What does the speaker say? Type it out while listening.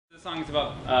This song is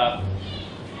about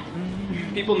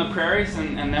people in the prairies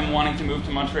and them wanting to move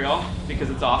to Montreal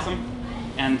because it's awesome,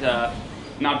 and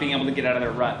not being able to get out of their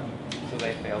rut, so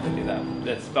they fail to do that.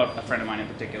 It's about a friend of mine in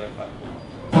particular, but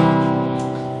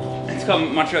it's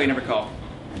called Montreal You Never Call.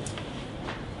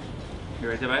 You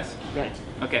ready, Tobias? Right.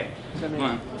 Okay.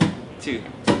 1, 2.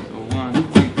 So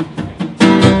 1, 2.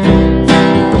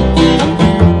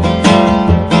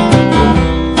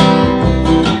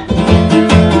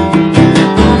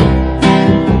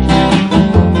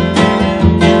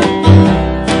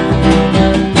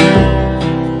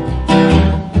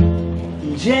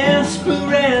 Jasper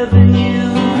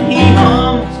Avenue, he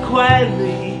hums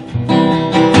quietly.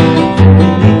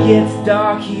 When it gets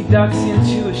dark, he ducks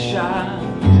into a shop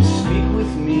to speak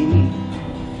with me.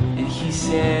 And he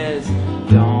says,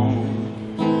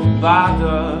 don't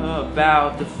bother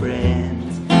about the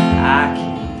friends I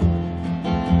keep.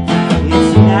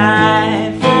 It's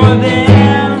not for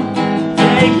them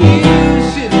that you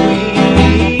should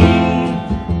leave.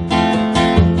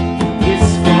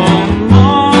 It's for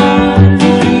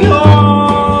Montreal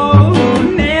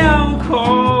who never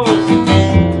calls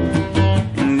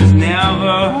and has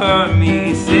never heard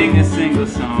me sing a single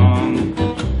song.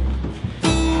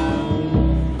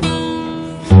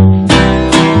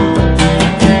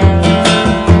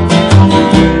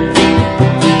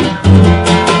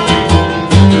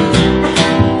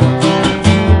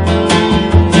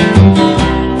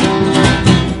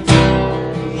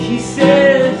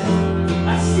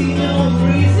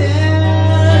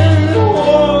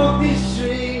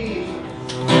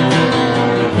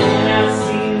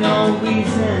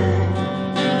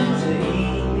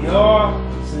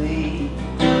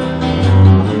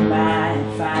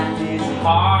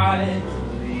 Hard to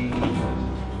believe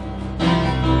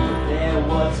that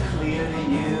what's clear to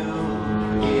you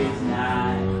is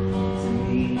not to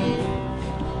me.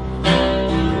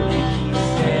 And he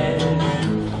says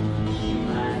you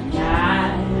might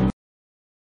not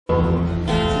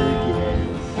to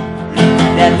guess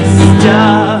that the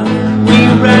stuff we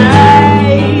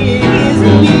write is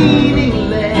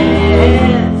meaningless.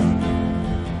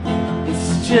 It's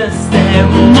just that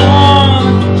Montreal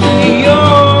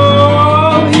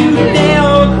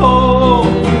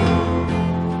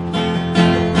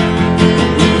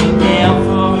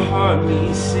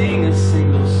sing a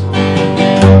single song.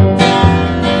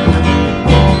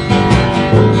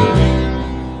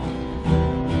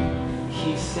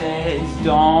 He says,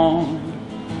 don't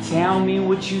tell me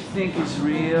what you think is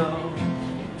real,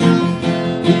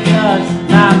 because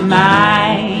my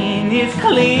mind is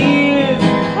clear.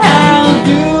 I'll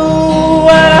do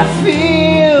what I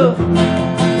feel.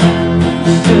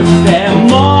 It's just that